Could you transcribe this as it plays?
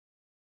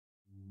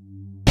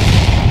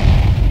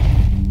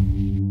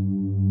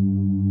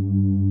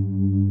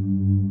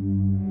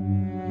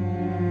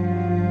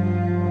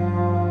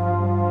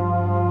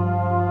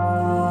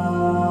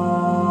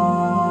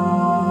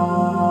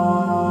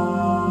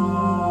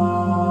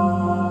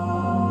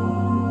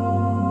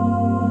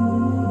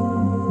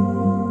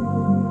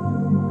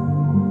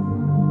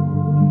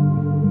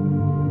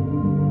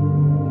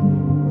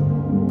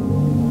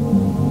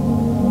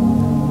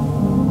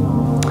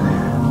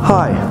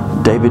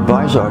David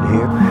Vizard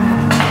here,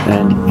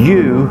 and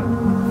you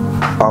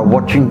are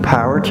watching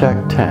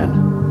PowerTec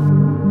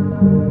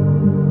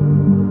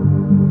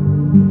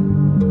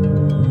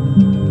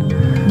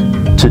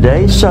 10.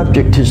 Today's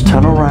subject is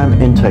tunnel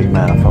ram intake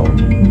manifold.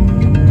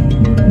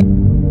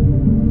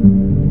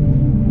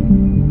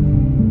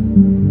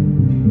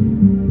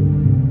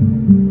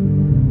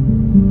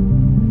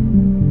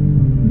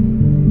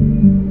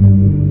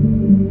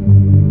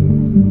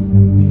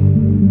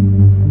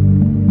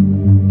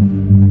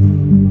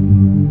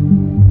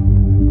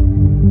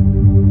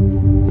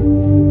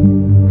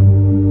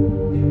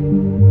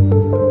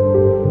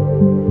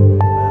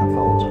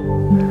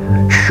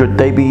 Should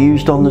they be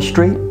used on the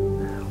street?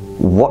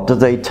 What do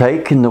they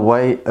take in the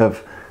way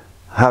of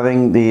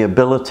having the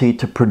ability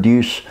to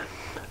produce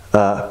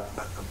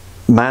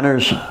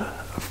manners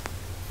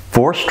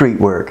for street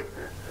work?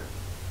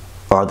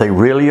 Are they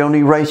really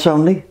only race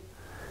only?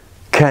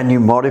 Can you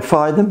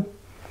modify them?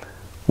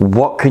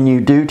 What can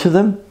you do to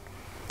them?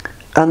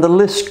 And the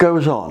list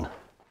goes on.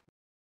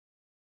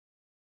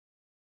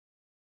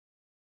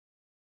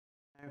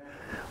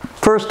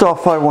 First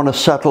off, I want to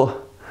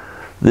settle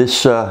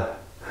this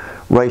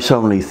race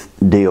only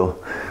deal,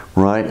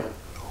 right?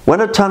 When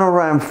a tunnel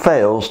ram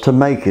fails to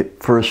make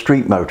it for a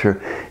street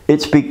motor,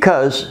 it's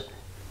because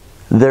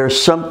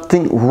there's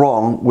something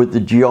wrong with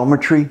the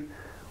geometry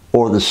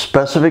or the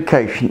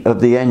specification of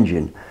the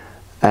engine,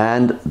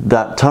 and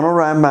that tunnel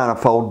ram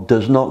manifold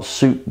does not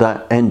suit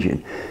that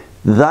engine.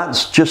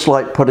 That's just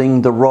like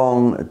putting the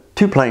wrong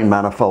two-plane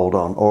manifold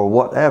on or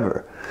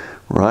whatever,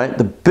 right?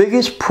 The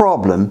biggest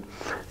problem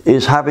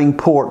is having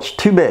ports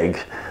too big.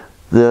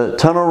 The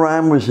tunnel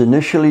ram was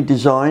initially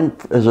designed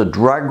as a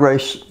drag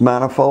race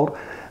manifold,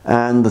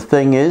 and the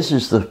thing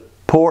is the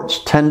ports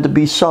tend to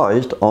be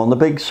sized on the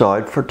big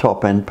side for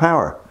top end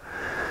power.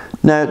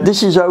 Now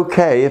this is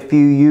okay if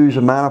you use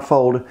a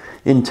manifold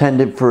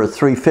intended for a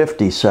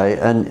 350 say,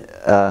 and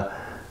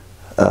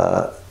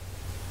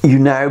you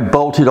now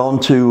bolt it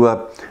onto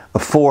a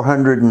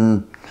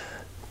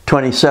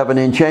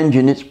 427-inch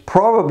engine, it's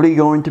probably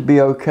going to be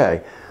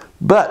okay.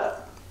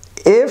 But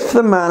if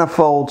the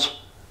manifolds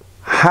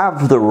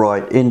have the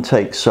right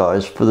intake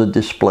size for the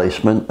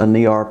displacement and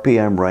the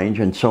RPM range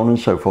and so on and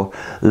so forth,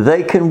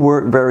 they can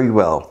work very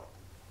well.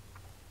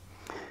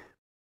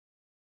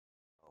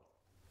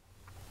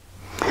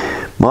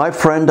 My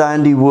friend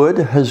Andy Wood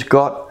has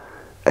got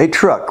a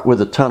truck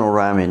with a tunnel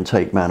ram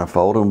intake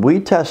manifold, and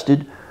we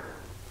tested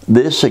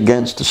this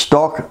against a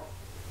stock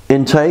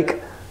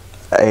intake,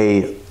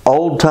 a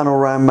old tunnel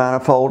ram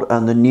manifold,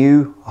 and the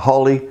new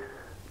Holley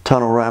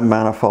tunnel ram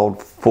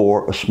manifold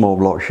for a small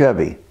block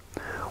Chevy.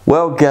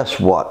 Well, guess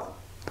what?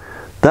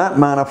 That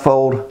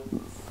manifold,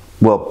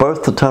 well,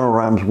 both the tunnel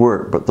rams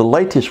work, but the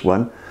latest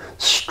one,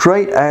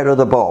 straight out of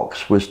the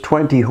box, was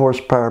 20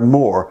 horsepower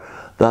more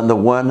than the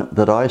one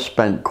that I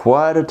spent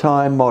quite a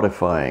time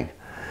modifying,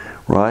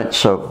 right?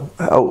 So,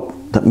 oh,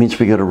 that means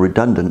we got a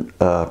redundant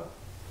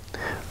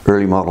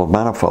early model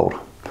manifold.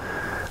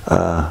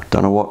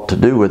 Don't know what to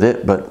do with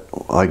it, but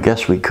I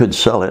guess we could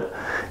sell it.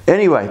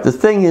 Anyway, the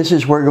thing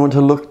is we're going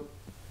to look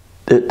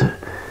at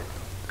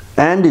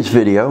Andy's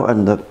video,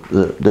 and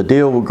the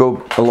deal will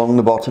go along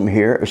the bottom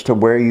here as to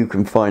where you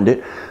can find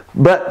it.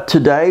 But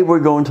today we're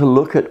going to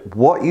look at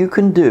what you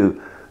can do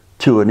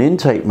to an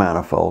intake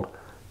manifold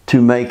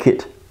to make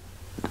it,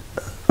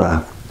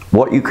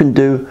 what you can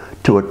do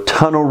to a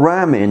tunnel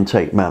ram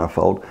intake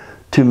manifold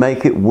to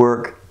make it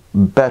work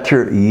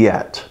better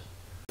yet.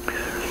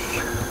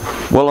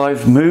 Well,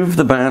 I've moved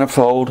the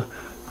manifold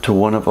to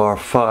one of our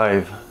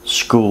 5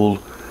 school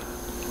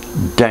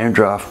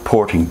downdraft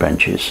porting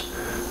benches.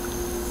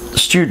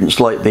 Students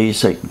like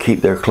these, they can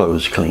keep their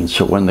clothes clean,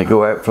 so when they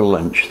go out for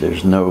lunch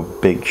there's no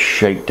big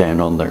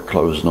shakedown on their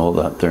clothes and all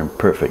that. They're in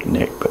perfect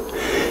nick. But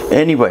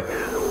anyway,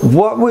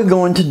 what we're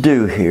going to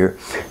do here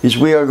is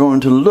we are going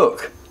to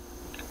look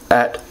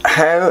at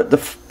how the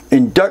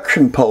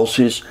induction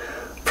pulses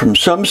from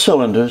some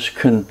cylinders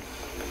can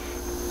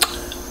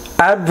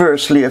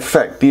adversely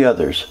affect the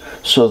others.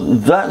 So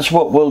that's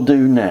what we'll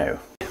do now.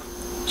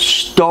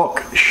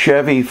 Stock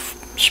Chevy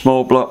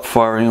small block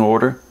firing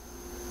order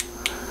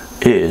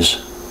is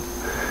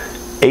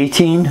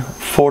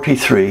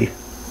 1843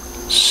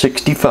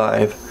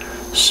 65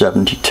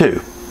 72,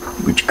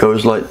 which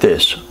goes like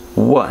this: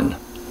 1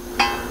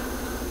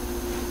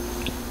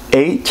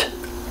 8,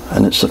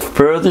 and it's the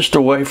furthest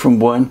away from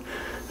 1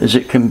 as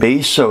it can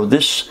be, so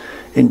this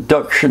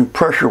induction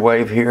pressure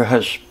wave here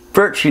has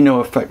virtually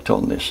no effect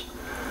on this.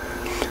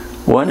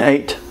 1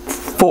 8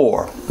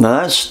 4.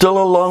 Now that's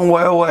still a long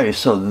way away,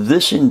 so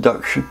this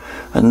induction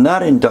and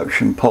that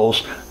induction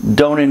pulse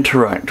don't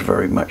interact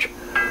very much.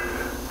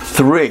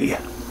 3.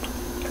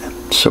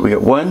 So we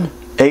get 1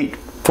 8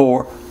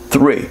 4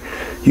 3.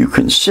 You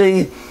can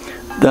see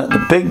that the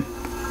big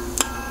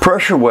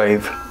pressure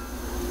wave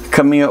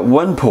coming at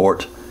one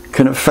port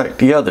can affect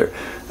the other.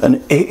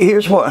 And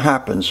here's what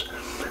happens.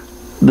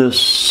 The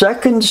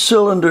second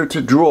cylinder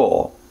to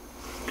draw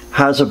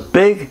has a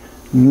big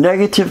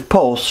negative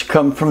pulse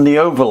come from the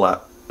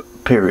overlap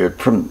period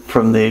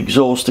from the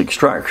exhaust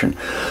extraction.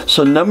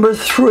 So number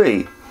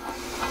 3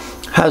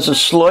 has a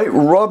slight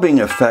robbing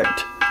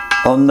effect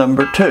on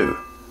number 2.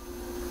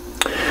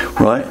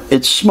 Right?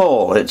 It's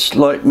small. It's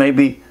like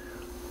maybe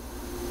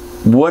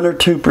 1 or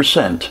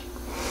 2%,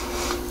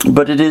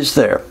 but it is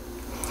there.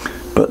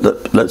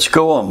 But let's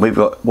go on. We've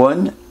got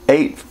 1,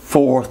 8,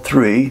 4,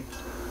 3,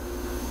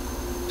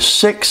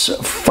 6,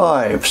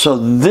 5. So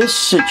this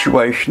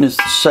situation is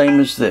the same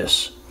as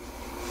this.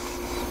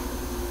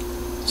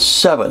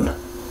 7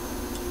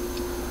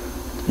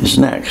 is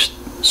next.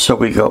 So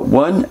we got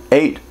 1,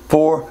 8,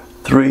 4,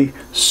 3,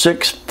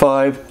 6,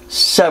 5,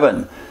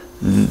 7.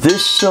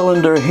 This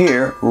cylinder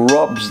here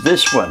robs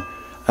this one,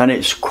 and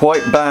it's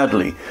quite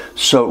badly.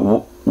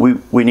 So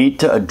we need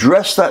to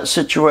address that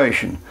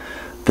situation.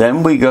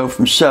 Then we go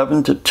from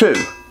 7 to 2.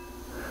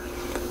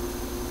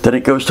 Then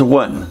it goes to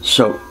 1.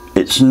 So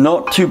it's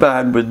not too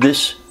bad with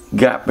this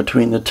gap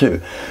between the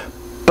two.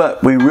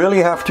 But we really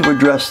have to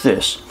address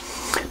this.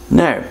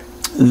 Now,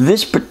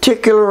 this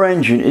particular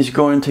engine is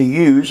going to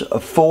use a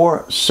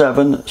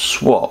 4-7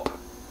 swap.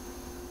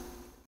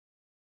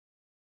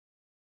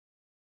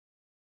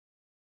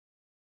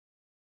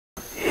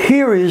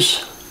 Here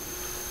is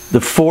the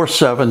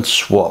 4-7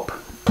 swap,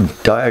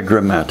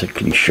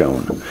 diagrammatically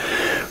shown,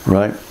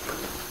 right?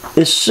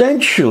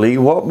 Essentially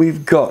what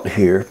we've got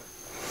here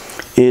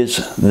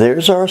is,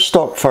 there's our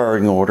stock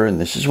firing order, and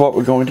this is what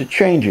we're going to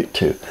change it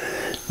to.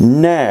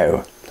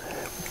 Now,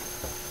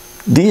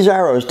 these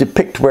arrows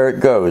depict where it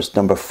goes.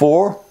 Number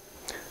 4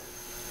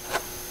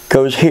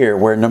 goes here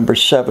where number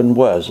 7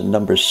 was, and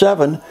number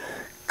 7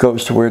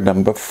 goes to where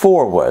number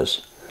 4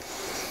 was.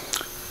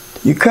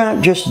 You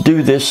can't just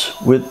do this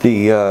with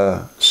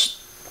the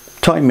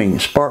timing,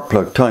 spark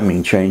plug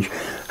timing change.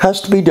 It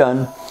has to be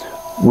done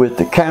with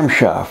the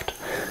camshaft.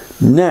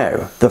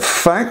 Now, the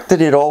fact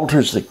that it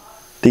alters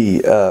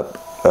the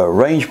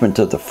arrangement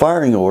of the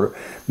firing order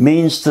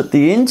means that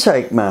the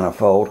intake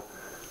manifold,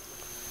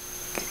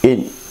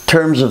 in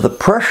terms of the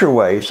pressure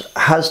waves,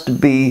 has to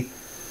be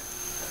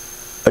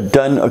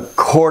done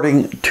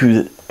according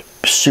to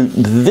suit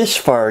this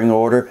firing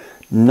order,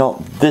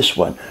 not this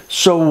one.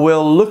 So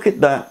we'll look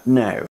at that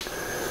now.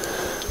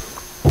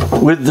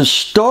 With the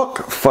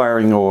stock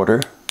firing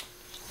order,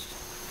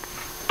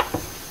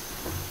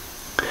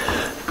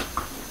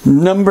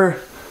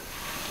 number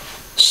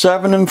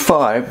 7 and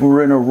 5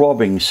 were in a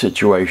robbing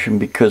situation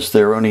because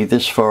they're only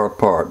this far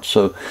apart.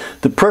 So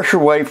the pressure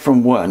wave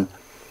from 1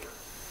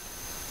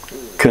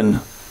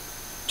 can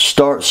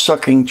start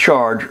sucking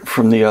charge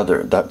from the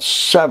other. That's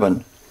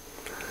 7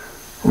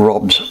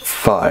 robs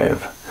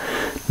 5.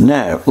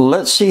 Now,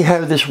 let's see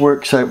how this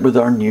works out with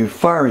our new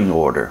firing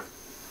order.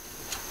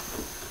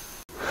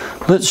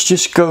 Let's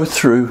just go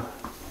through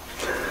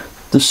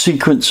the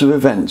sequence of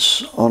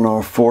events on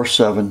our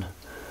 4-7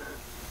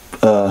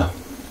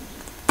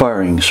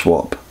 firing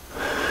swap.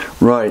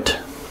 Right,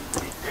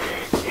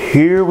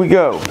 here we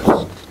go.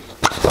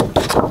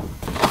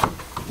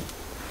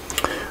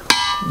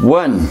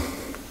 1,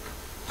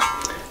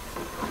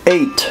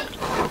 8,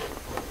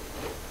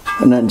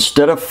 and then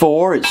instead of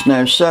 4, it's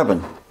now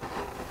 7.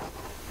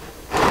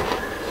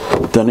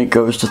 Then it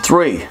goes to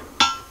 3,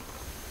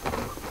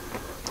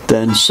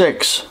 then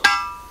 6,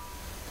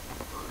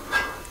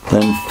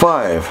 then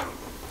 5,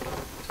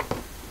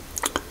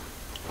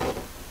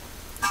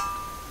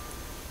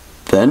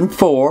 then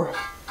 4,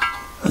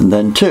 and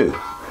then 2.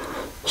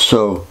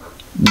 So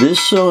this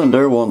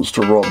cylinder wants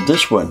to rob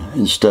this one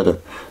instead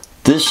of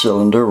this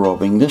cylinder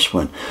robbing this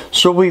one.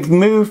 So we've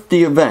moved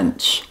the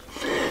events.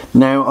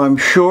 Now, I'm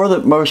sure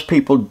that most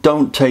people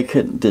don't take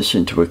this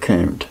into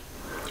account.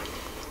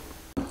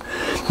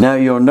 Now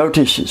you'll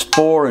notice it's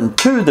 4 and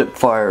 2 that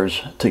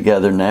fires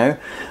together now.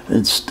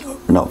 It's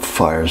not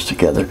fires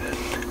together.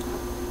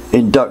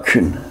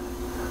 Induction.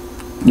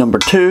 Number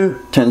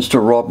 2 tends to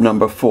rob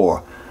number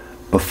 4.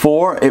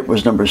 Before, it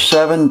was number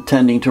 7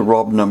 tending to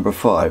rob number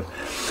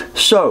 5.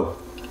 So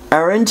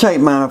our intake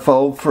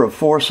manifold for a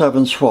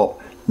 4-7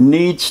 swap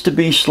needs to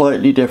be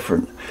slightly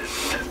different.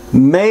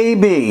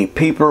 Maybe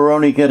people are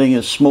only getting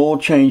a small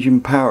change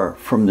in power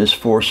from this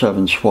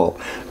 4-7 swap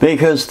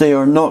because they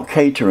are not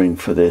catering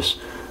for this.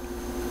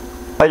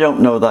 I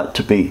don't know that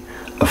to be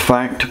a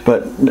fact,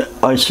 but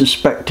I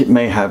suspect it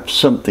may have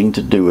something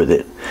to do with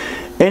it.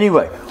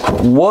 Anyway,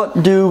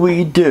 what do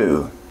we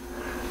do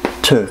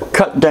to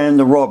cut down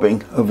the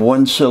robbing of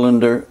one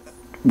cylinder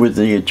with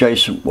the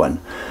adjacent one?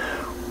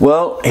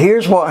 Well,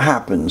 here's what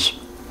happens.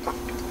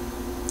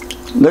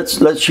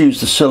 Let's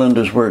use the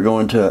cylinders we're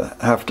going to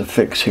have to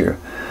fix here.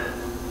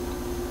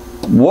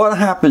 What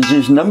happens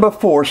is number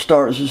 4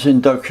 starts its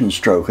induction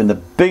stroke, and the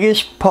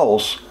biggest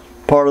pulse,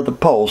 part of the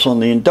pulse on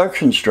the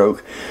induction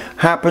stroke,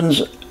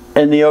 happens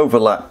in the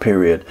overlap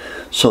period.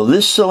 So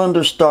this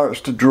cylinder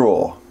starts to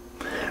draw.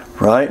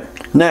 Right?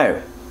 Now,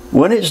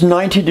 when it's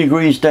 90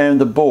 degrees down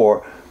the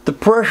bore, the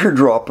pressure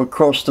drop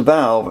across the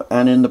valve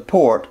and in the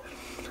port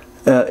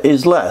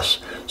is less.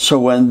 So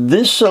when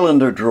this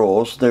cylinder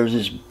draws, there's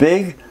this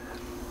big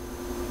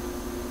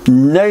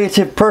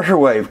negative pressure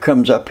wave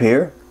comes up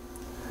here,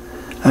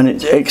 and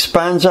it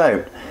expands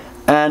out,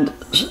 and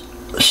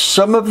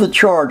some of the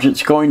charge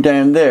that's going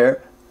down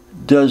there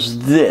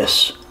does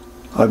this.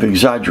 I've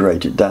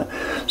exaggerated that.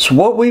 So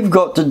what we've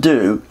got to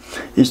do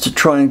is to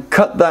try and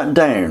cut that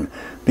down,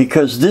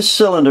 because this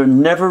cylinder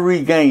never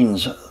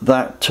regains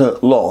that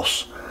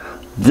loss.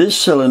 This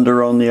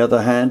cylinder, on the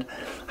other hand,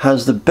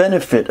 has the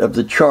benefit of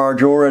the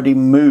charge already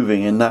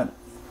moving in that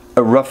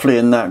roughly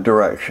in that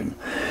direction,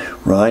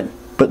 right?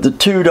 But the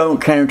two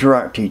don't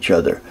counteract each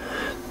other.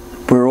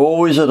 We're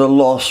always at a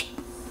loss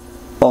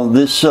on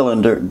this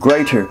cylinder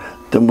greater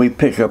than we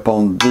pick up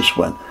on this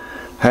one.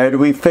 How do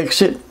we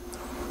fix it?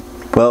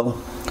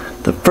 Well,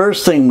 the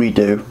first thing we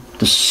do,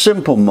 the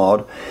simple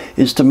mod,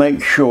 is to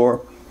make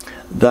sure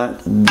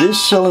that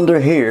this cylinder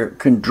here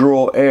can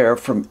draw air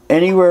from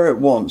anywhere it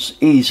wants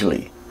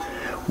easily,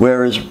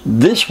 whereas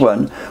this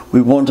one, we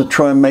want to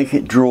try and make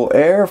it draw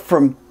air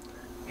from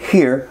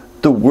here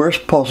the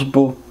worst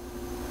possible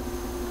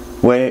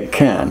way it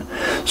can.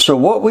 So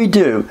what we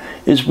do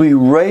is we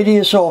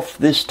radius off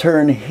this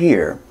turn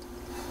here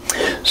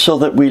so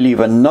that we leave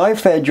a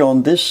knife edge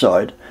on this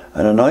side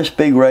and a nice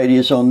big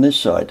radius on this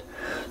side,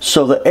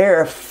 so the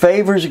air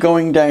favors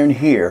going down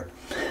here.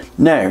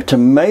 Now, to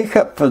make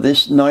up for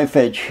this knife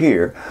edge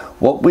here,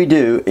 what we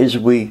do is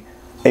we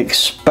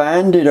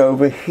expand it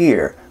over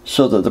here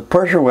so that the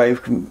pressure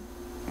wave can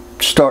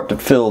start to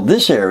fill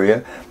this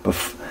area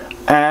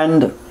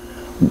and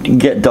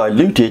get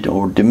diluted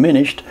or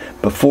diminished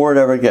before it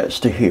ever gets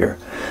to here.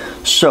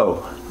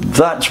 So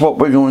that's what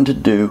we're going to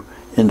do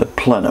in the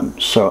plenum.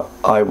 So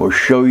I will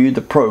show you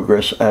the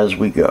progress as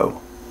we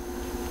go.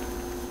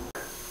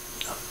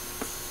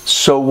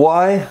 So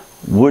why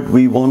would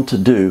we want to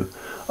do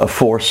a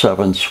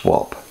 4/7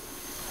 swap?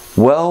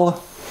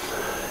 Well,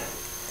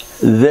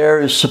 there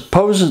is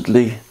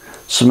supposedly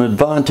some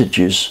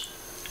advantages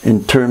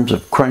in terms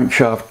of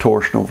crankshaft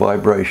torsional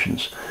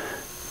vibrations.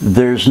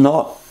 There's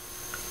not,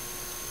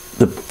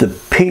 the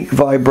peak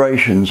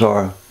vibrations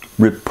are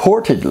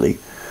reportedly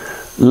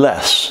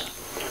less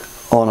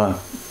on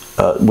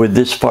with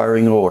this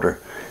firing order,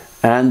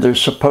 and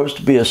there's supposed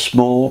to be a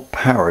small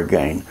power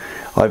gain.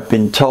 I've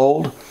been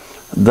told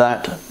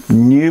that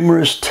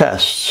numerous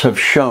tests have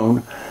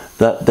shown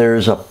that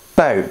there's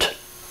about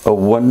a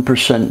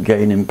 1%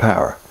 gain in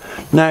power.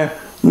 Now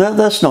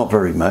that's not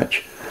very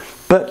much,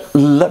 but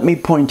let me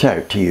point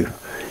out to you,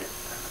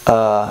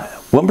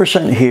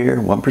 1% here,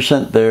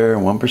 1% there,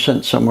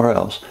 1% somewhere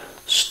else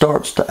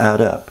starts to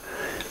add up.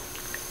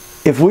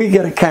 If we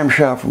get a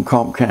camshaft from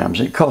Comp Cams,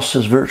 it costs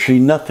us virtually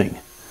nothing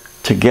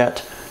to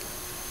get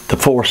the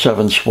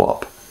 4/7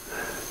 swap.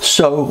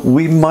 So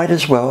we might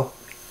as well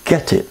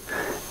get it.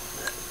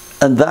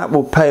 And that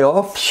will pay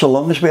off so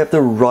long as we have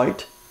the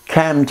right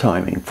cam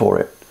timing for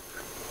it.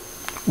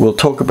 We'll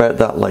talk about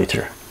that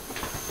later.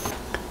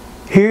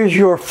 Here's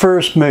your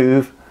first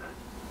move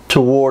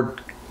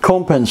toward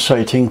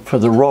compensating for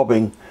the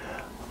robbing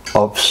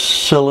of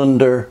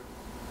cylinder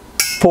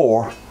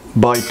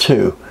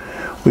 4/2.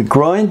 We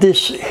grind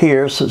this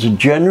here so it's a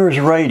generous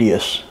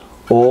radius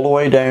all the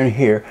way down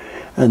here,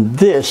 and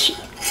this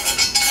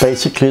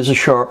basically is a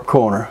sharp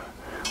corner,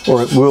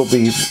 or it will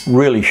be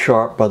really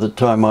sharp by the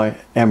time I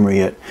emery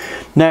it.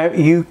 Now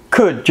you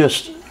could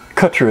just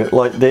cutter it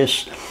like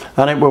this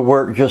and it will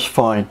work just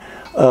fine.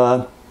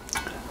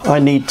 I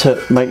need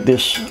to make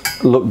this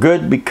look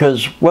good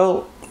because,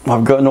 well,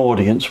 I've got an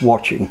audience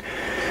watching,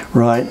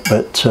 right?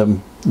 But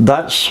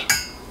that's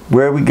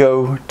where we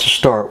go to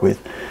start with.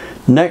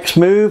 Next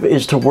move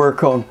is to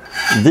work on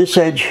this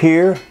edge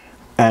here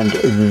and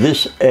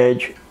this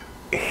edge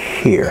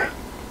here.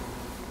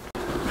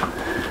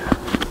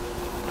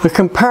 The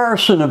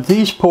comparison of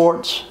these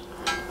ports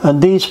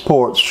and these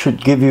ports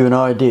should give you an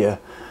idea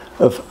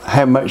of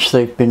how much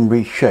they've been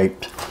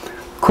reshaped.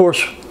 Of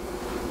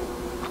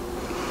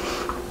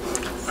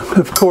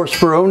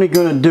course, we're only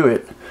going to do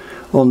it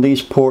on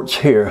these ports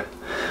here.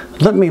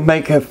 Let me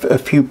make a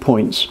few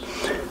points.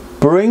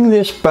 Bring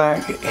this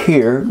back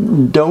here.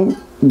 Don't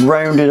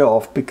round it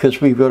off because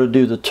we've got to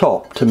do the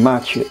top to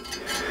match it.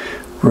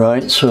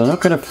 Right, so I'm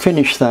not going to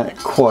finish that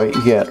quite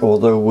yet,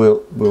 although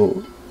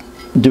we'll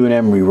do an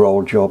emery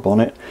roll job on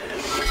it.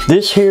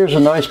 This here is a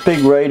nice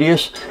big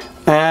radius,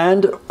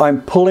 and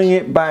I'm pulling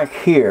it back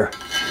here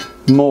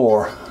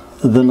more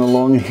than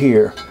along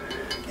here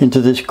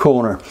into this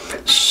corner.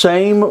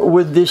 Same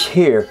with this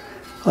here.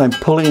 I'm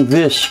pulling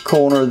this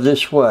corner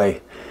this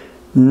way.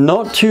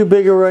 Not too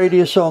big a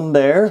radius on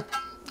there.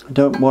 I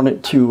don't want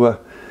it to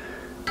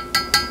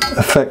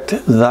affect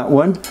that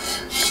one.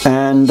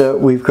 And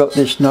we've got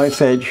this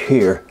knife edge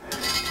here.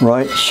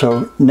 Right,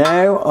 so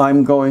now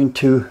I'm going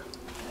to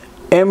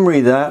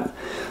emery that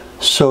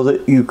so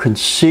that you can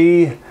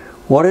see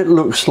what it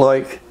looks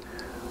like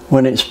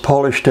when it's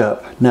polished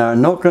up. Now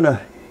I'm not going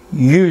to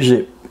use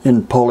it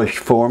in polished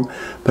form,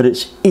 but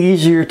it's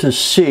easier to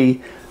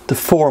see the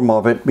form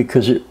of it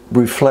because it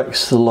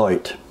reflects the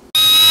light.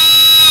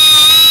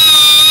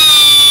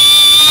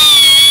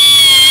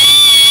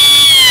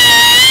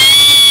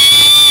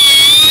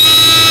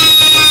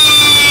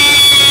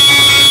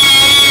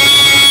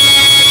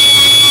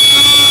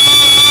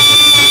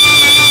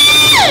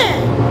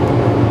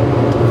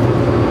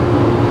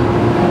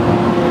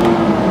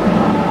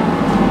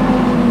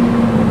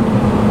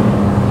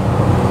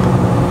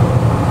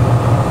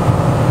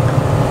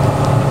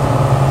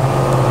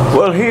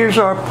 here's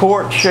our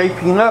port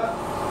shaping up.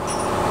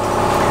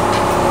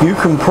 You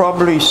can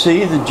probably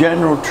see the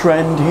general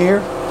trend here.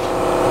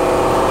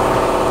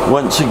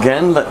 Once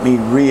again, let me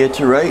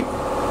reiterate.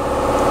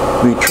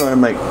 We try to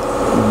make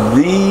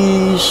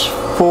these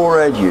four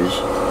edges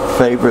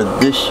favor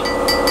this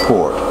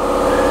port.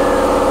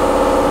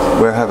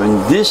 We're having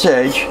this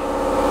edge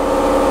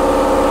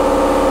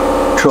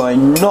try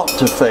not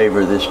to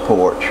favor this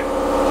porch.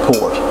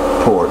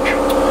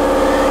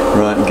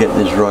 Right, and get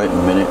this right in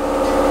a minute.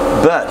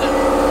 But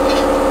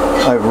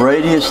I've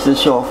radiused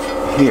this off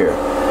here.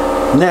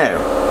 Now,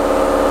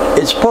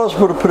 it's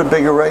possible to put a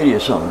bigger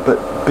radius on,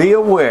 but be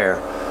aware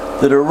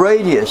that a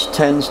radius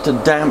tends to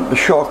damp the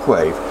shock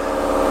wave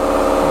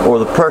or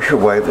the pressure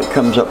wave that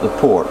comes up the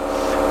port.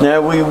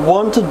 Now we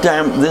want to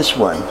damp this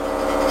one,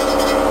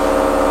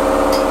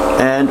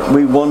 and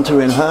we want to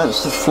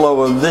enhance the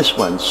flow of this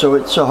one, so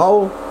it's a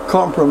whole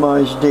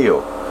compromise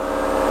deal.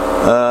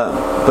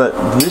 But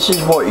this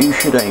is what you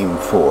should aim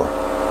for.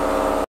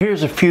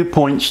 Here's a few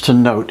points to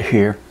note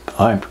here.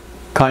 I'm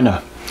kind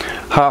of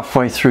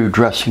halfway through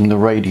dressing the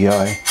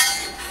radii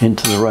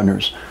into the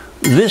runners.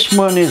 This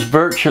one is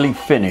virtually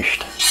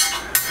finished,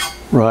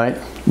 right?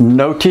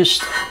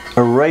 Notice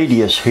a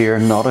radius here,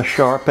 not a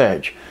sharp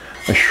edge.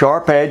 A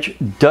sharp edge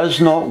does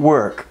not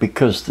work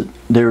because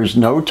there is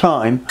no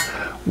time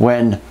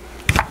when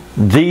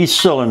these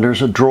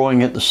cylinders are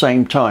drawing at the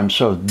same time.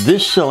 So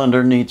this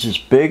cylinder needs as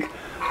big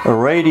a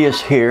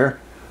radius here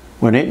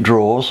when it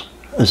draws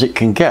as it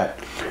can get.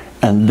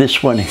 And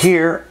this one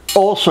here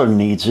also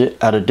needs it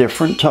at a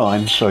different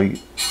time, so the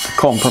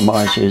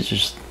compromise is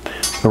just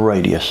a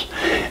radius.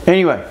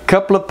 Anyway, a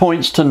couple of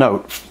points to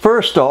note.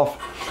 First off,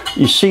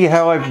 you see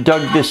how I've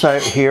dug this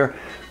out here?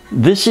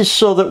 This is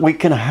so that we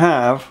can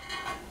have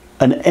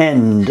an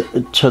end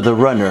to the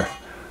runner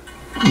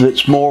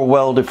that's more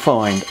well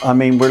defined. I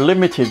mean, we're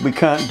limited, we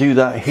can't do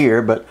that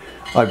here, but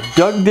I've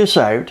dug this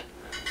out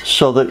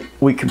so that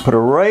we can put a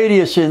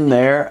radius in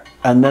there,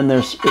 and then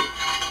there's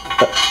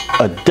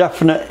a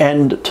definite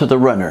end to the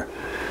runner.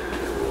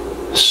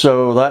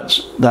 So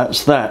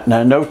that's that.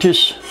 Now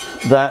notice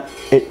that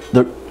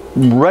the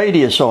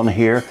radius on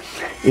here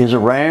is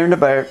around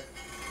about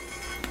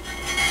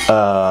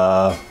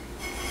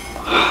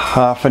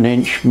half an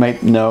inch,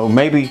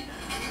 maybe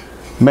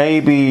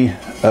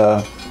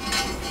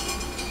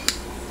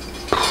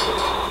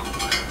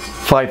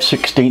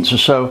 5/16 or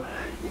so.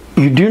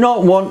 You do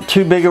not want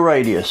too big a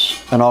radius,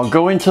 and I'll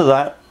go into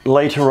that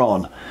later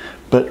on.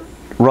 But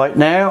right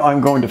now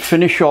I'm going to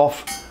finish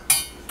off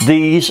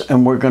these,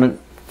 and we're going to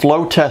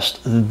flow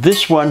test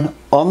this one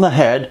on the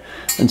head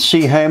and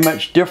see how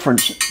much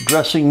difference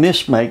dressing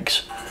this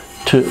makes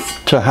to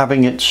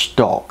having it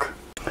stock.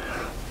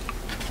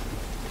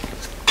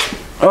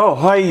 Oh,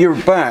 hi, you're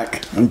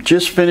back. I'm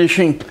just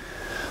finishing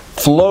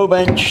flow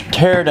bench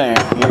teardown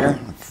here.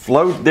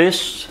 Flowed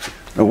this,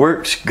 it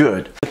works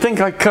good. I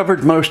think I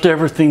covered most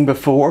everything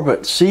before,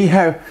 but see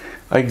how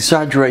I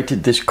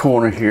exaggerated this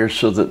corner here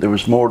so that there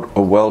was more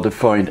a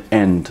well-defined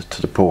end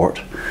to the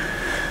port.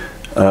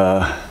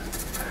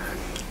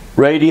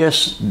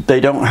 Radius,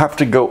 they don't have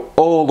to go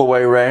all the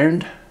way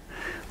around.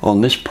 On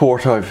this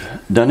port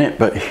I've done it,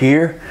 but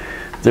here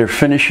they're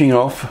finishing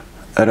off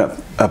at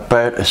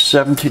about a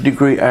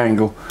 70-degree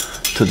angle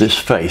to this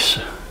face.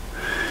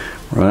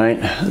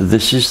 Right,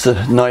 this is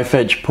the knife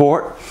edge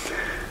port.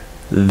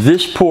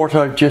 This port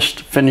I've just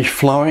finished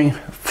flowing,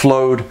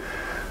 flowed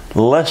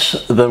less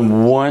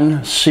than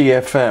 1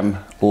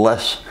 CFM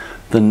less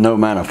than no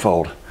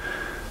manifold.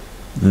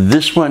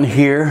 This one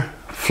here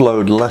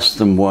flowed less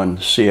than 1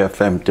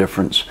 CFM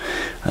difference,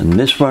 and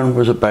this one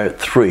was about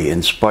 3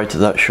 in spite of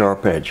that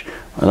sharp edge.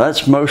 And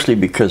that's mostly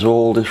because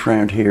all this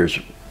round here is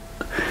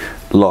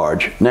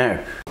large. Now,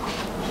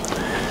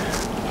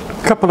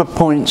 a couple of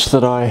points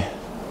that I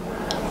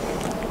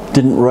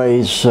didn't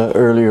raise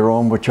earlier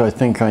on, which I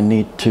think I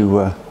need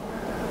to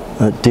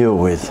deal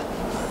with,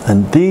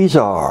 and these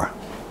are: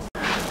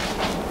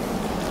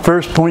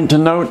 first point to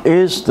note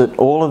is that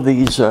all of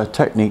these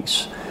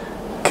techniques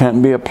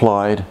can be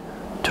applied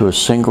to a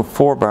single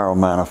 4-barrel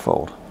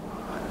manifold,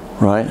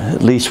 right?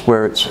 At least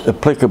where it's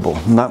applicable,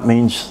 and that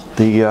means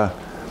the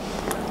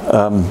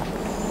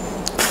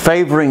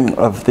favoring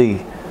of the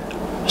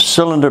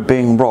cylinder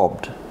being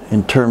robbed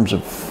in terms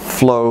of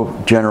flow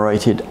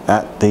generated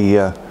at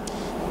the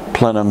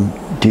plenum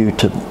due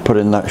to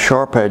putting that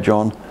sharp edge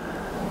on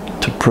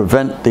to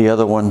prevent the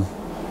other one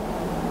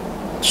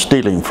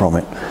stealing from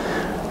it.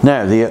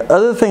 Now, the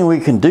other thing we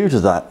can do to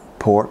that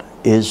port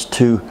is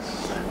to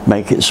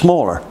make it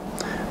smaller.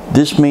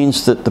 This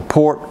means that the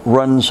port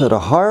runs at a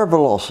higher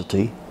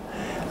velocity,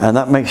 and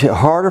that makes it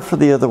harder for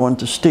the other one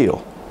to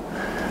steal.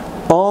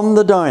 On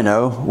the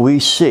dyno, we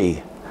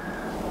see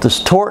this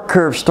torque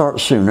curve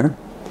starts sooner,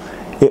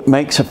 it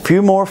makes a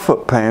few more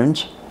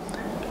foot-pounds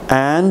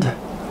and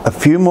a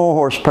few more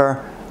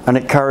horsepower, and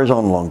it carries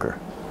on longer.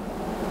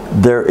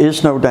 There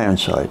is no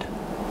downside.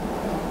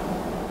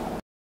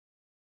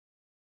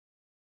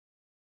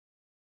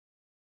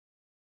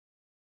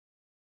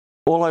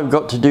 All I've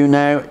got to do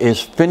now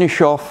is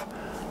finish off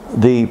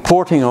the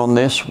porting on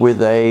this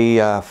with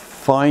a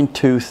fine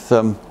tooth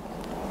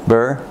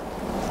burr.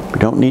 We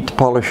don't need to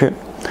polish it.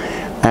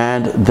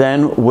 And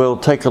then we'll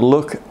take a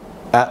look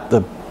at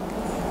the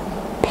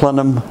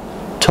plenum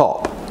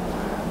top.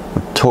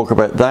 We'll talk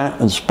about that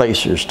and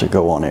spacers to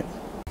go on it.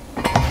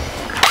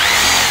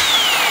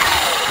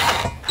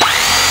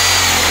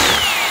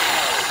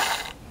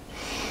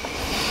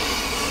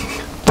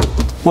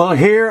 Well,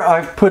 here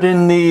I've put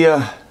in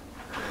the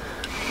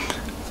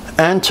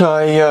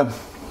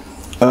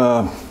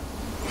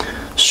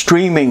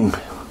streaming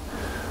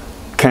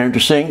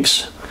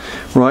countersinks.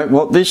 Right,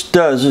 what this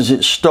does is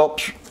it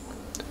stops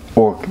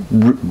or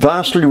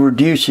vastly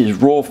reduces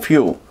raw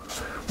fuel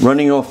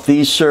running off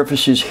these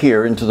surfaces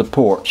here into the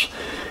ports.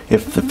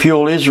 If the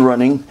fuel is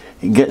running,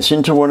 it gets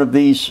into one of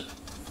these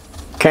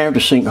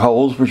countersink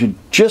holes, which have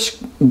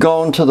just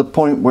gone to the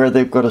point where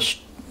they've got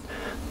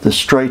the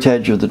straight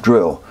edge of the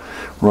drill,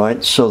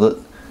 right, so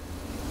that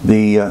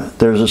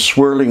there's a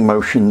swirling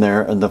motion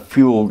there and the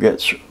fuel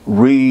gets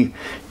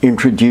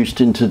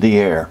reintroduced into the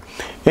air.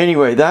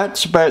 Anyway,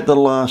 that's about the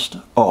last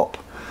op.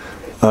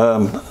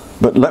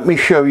 But let me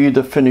show you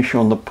the finish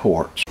on the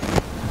ports.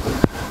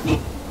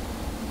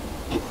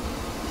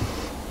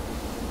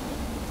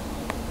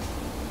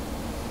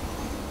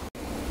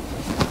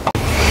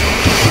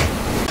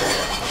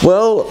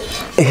 Well,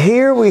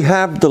 here we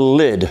have the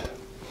lid,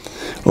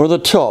 or the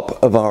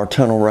top of our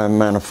tunnel ram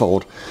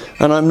manifold,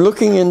 and I'm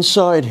looking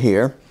inside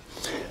here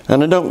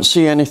and I don't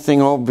see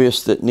anything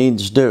obvious that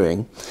needs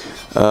doing.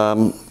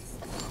 I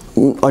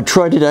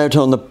tried it out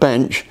on the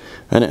bench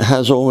and it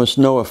has almost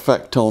no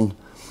effect on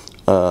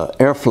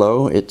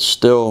airflow. It's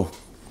still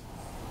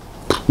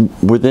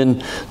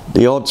within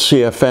the odd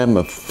CFM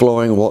of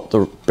flowing what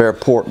the bare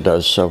port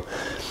does. So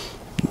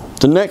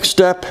the next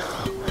step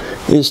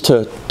is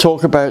to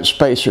talk about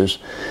spacers.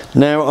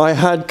 Now, I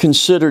had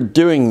considered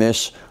doing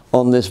this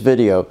on this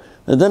video,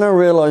 and then I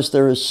realized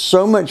there is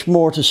so much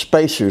more to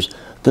spacers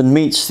than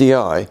meets the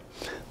eye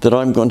that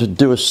I'm going to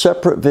do a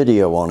separate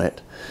video on it.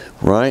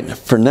 Right,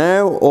 for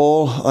now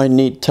all I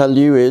need to tell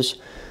you is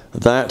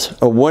that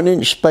a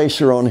 1-inch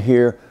spacer on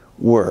here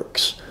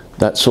works.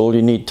 That's all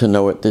you need to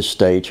know at this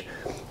stage.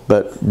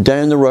 But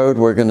down the road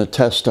we're going to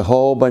test a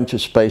whole bunch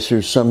of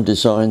spacers, some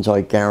designs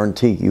I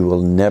guarantee you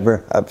will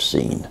never have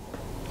seen.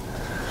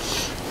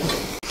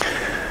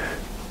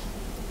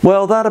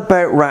 Well, that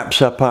about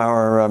wraps up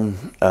our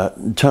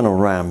tunnel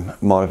ram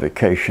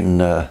modification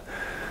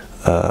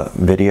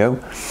video.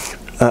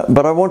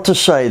 But I want to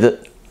say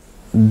that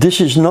this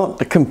is not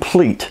the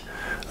complete,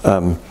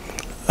 how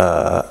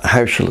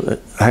shall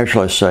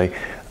I say,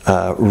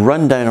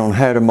 rundown on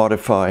how to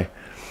modify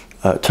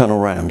tunnel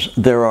rams.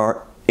 There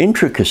are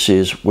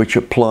intricacies which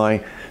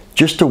apply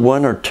just to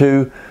 1 or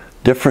 2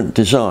 different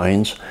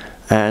designs,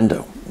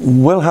 and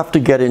we'll have to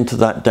get into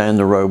that down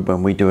the road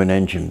when we do an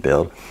engine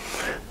build.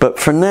 But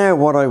for now,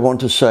 what I want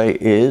to say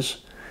is,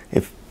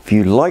 if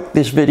you like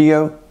this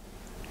video,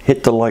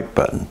 hit the like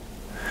button.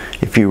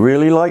 If you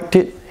really liked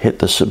it, hit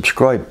the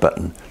subscribe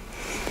button.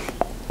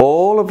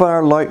 All of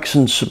our likes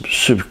and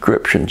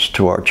subscriptions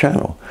to our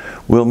channel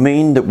will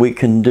mean that we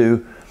can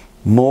do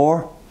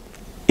more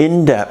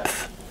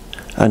in-depth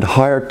and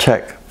higher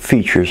tech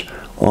features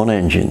on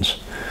engines.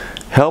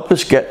 Help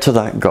us get to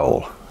that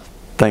goal.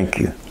 Thank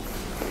you.